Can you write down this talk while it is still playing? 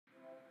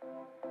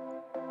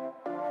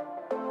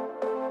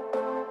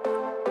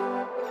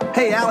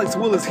Hey, Alex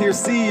Willis here,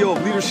 CEO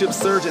of Leadership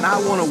Surge, and I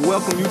want to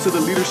welcome you to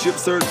the Leadership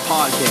Surge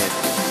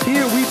podcast.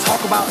 Here we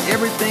talk about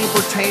everything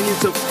pertaining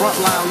to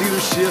frontline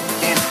leadership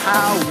and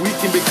how we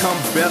can become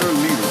better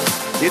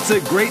leaders. It's a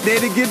great day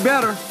to get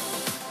better.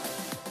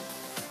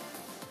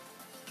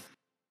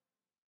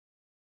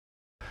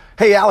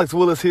 Hey, Alex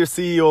Willis here,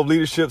 CEO of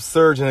Leadership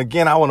Surge, and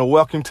again, I want to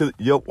welcome to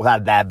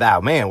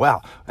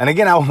And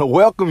again, I want to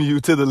welcome you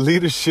to the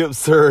Leadership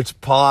Surge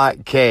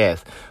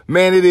podcast.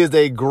 Man, it is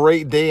a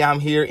great day.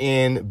 I'm here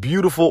in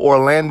beautiful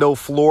Orlando,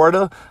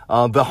 Florida,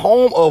 the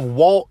home of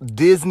Walt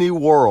Disney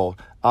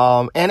World.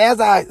 And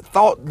as I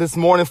thought this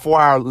morning for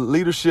our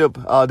leadership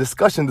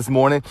discussion this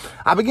morning,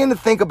 I began to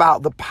think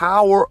about the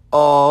power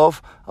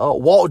of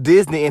Walt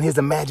Disney and his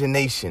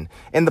imagination,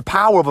 and the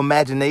power of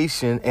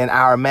imagination and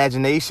our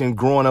imagination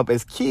growing up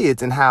as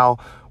kids, and how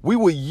we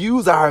would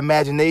use our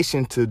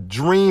imagination to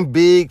dream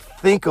big,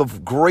 think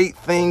of great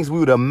things. We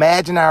would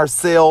imagine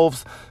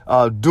ourselves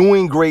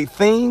doing great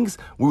things.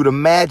 We would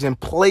imagine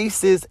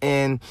places.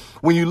 And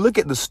when you look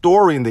at the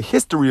story and the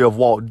history of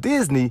Walt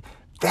Disney,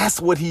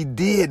 that's what he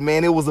did,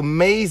 man. It was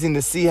amazing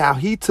to see how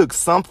he took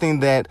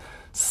something that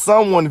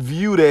someone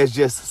viewed as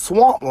just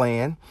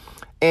swampland,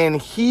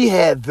 and he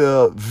had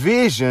the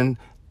vision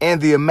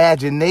and the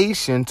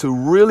imagination to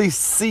really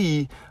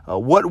see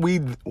what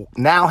we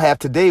now have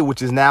today,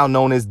 which is now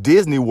known as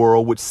Disney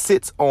World, which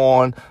sits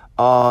on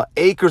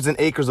acres and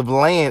acres of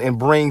land and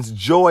brings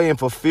joy and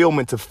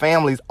fulfillment to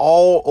families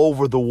all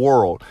over the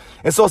world.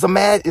 And so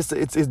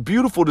it's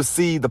beautiful to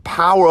see the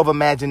power of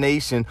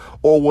imagination,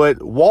 or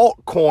what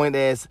Walt coined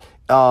as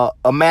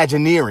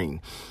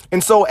Imagineering.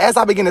 And so as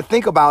I begin to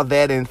think about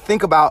that and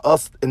think about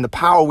us and the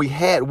power we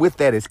had with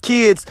that as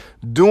kids,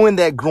 doing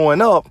that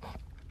growing up,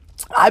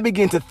 I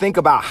begin to think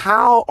about,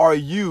 how are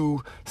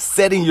you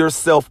setting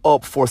yourself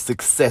up for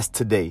success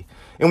today?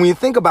 And when you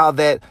think about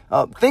that,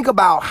 think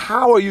about,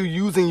 how are you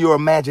using your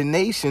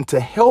imagination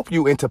to help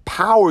you and to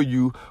power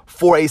you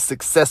for a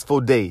successful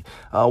day?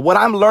 What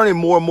I'm learning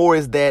more and more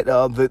is that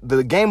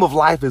the game of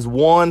life is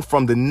won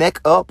from the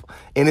neck up,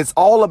 and it's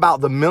all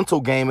about the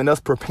mental game and us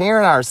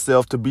preparing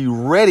ourselves to be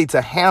ready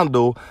to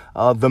handle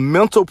the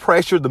mental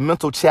pressure, the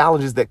mental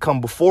challenges that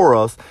come before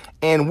us.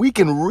 And we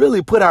can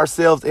really put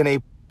ourselves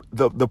in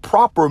the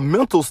proper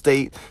mental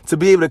state to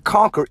be able to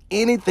conquer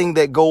anything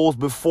that goes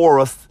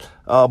before us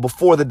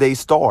before the day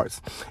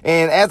starts.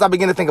 And as I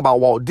began to think about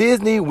Walt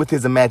Disney with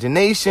his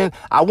imagination,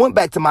 I went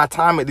back to my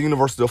time at the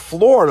University of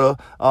Florida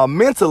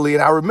mentally,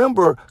 and I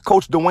remember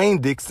Coach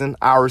Dwayne Dixon,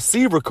 our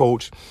receiver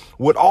coach,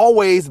 would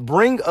always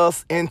bring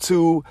us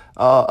into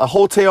a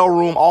hotel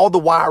room, all the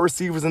wide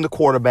receivers and the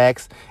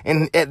quarterbacks.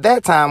 And at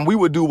that time, we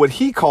would do what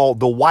he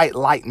called the white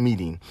light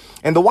meeting.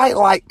 And the white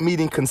light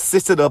meeting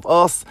consisted of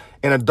us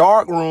in a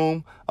dark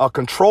room,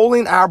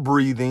 controlling our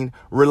breathing,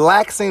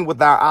 relaxing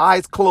with our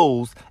eyes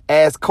closed,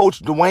 as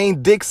Coach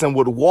Dwayne Dixon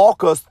would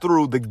walk us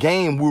through the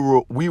game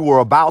we were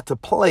about to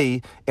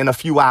play in a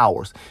few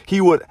hours.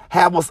 He would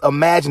have us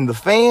imagine the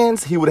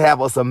fans. He would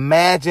have us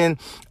imagine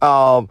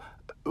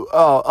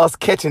us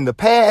catching the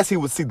pass. He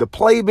would see the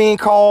play being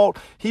called.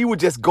 He would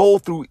just go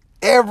through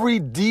every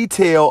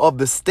detail of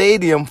the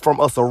stadium, from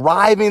us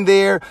arriving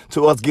there,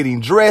 to us getting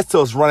dressed, to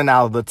us running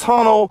out of the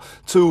tunnel,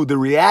 to the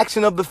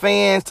reaction of the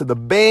fans, to the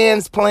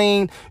bands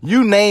playing,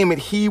 you name it.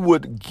 He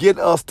would get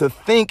us to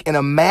think and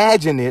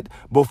imagine it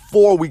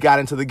before we got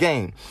into the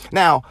game.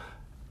 Now,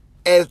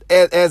 as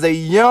a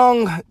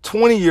young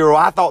 20-year-old,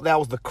 I thought that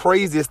was the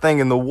craziest thing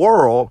in the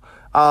world.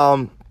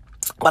 But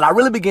I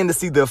really began to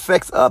see the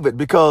effects of it,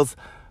 because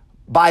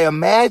by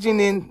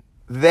imagining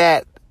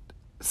that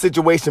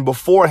situation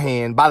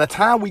beforehand, by the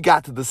time we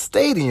got to the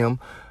stadium,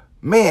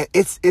 man,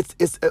 it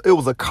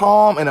was a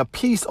calm and a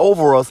peace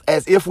over us,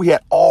 as if we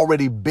had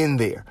already been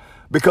there.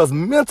 Because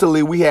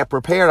mentally we had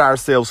prepared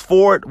ourselves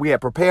for it. We had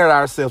prepared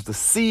ourselves to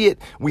see it.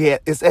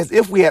 It's as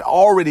if we had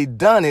already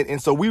done it.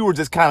 And so we were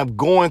just kind of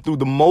going through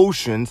the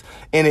motions,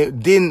 and it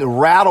didn't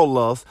rattle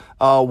us,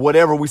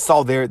 whatever we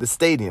saw there at the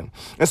stadium.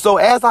 And so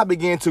as I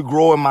began to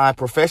grow in my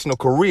professional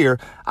career,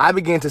 I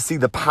began to see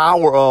the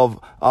power of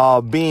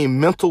being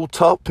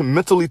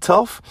mentally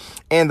tough,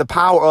 and the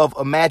power of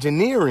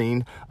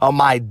imagineering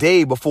my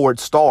day before it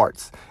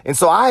starts. And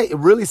so I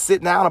really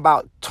sit down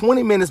about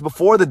 20 minutes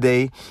before the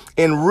day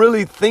and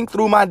really think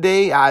through my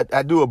day.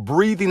 I do a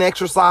breathing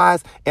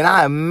exercise, and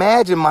I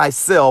imagine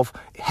myself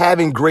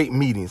having great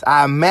meetings.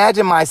 I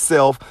imagine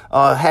myself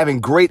having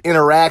great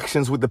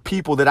interactions with the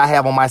people that I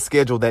have on my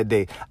schedule that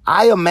day.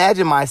 I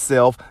imagine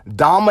myself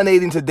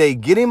dominating today,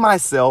 getting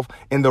myself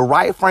in the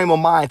right frame of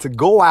mind to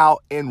go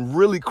out and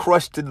really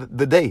crush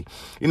the day.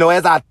 You know,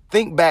 as I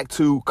think back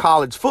to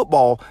college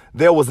football,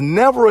 there was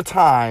never a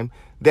time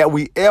that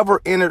we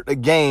ever entered a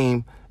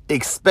game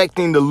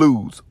expecting to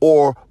lose,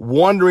 or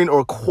wondering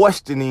or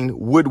questioning,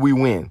 would we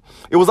win?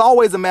 It was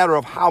always a matter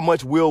of how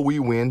much will we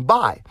win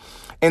by.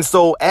 And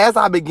so as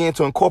I began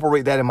to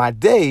incorporate that in my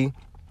day,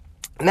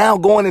 now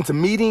going into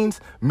meeting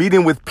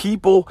with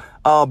people,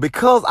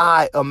 because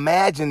I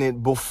imagine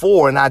it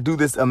before, and I do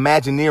this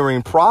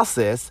imagineering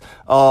process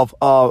of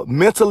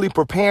mentally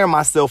preparing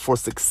myself for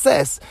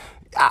success,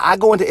 I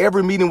go into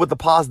every meeting with a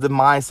positive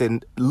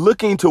mindset,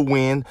 looking to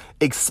win,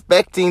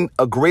 expecting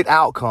a great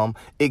outcome,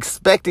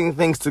 expecting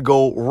things to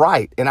go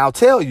right. And I'll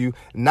tell you,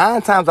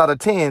 9 times out of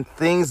 10,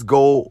 things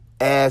go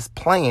as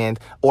planned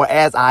or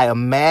as I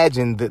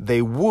imagined that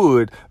they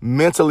would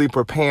mentally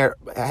prepare,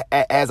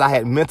 as I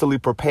had mentally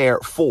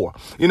prepared for.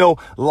 You know,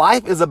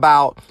 life is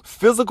about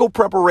physical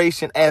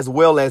preparation as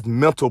well as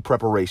mental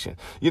preparation.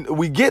 You know,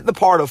 we get the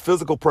part of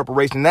physical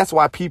preparation. That's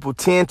why people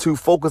tend to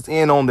focus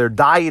in on their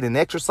diet and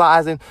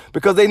exercising,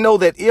 because they know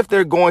that if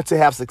they're going to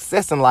have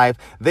success in life,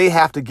 they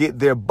have to get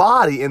their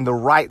body in the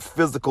right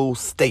physical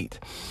state.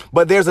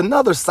 But there's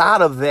another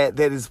side of that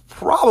that is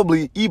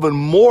probably even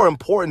more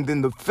important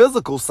than the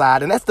physical side,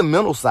 and that's the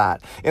mental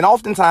side. And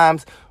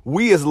oftentimes,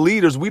 we as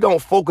leaders, we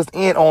don't focus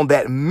in on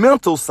that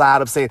mental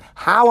side of saying,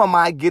 how am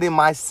I getting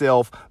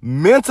myself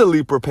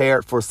mentally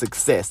prepared for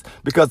success?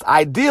 Because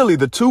ideally,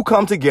 the two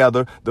come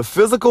together, the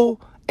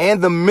physical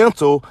and the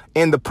mental,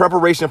 in the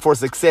preparation for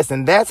success.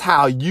 And that's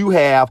how you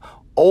have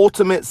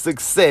ultimate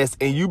success,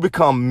 and you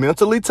become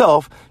mentally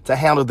tough to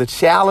handle the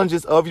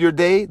challenges of your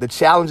day, the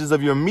challenges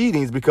of your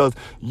meetings, because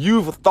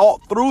you've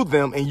thought through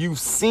them and you've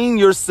seen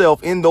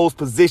yourself in those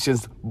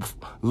positions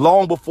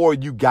long before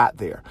you got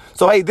there.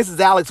 So, hey, this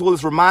is Alex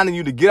Willis reminding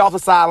you to get off the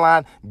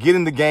sideline, get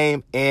in the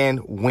game, and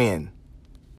win.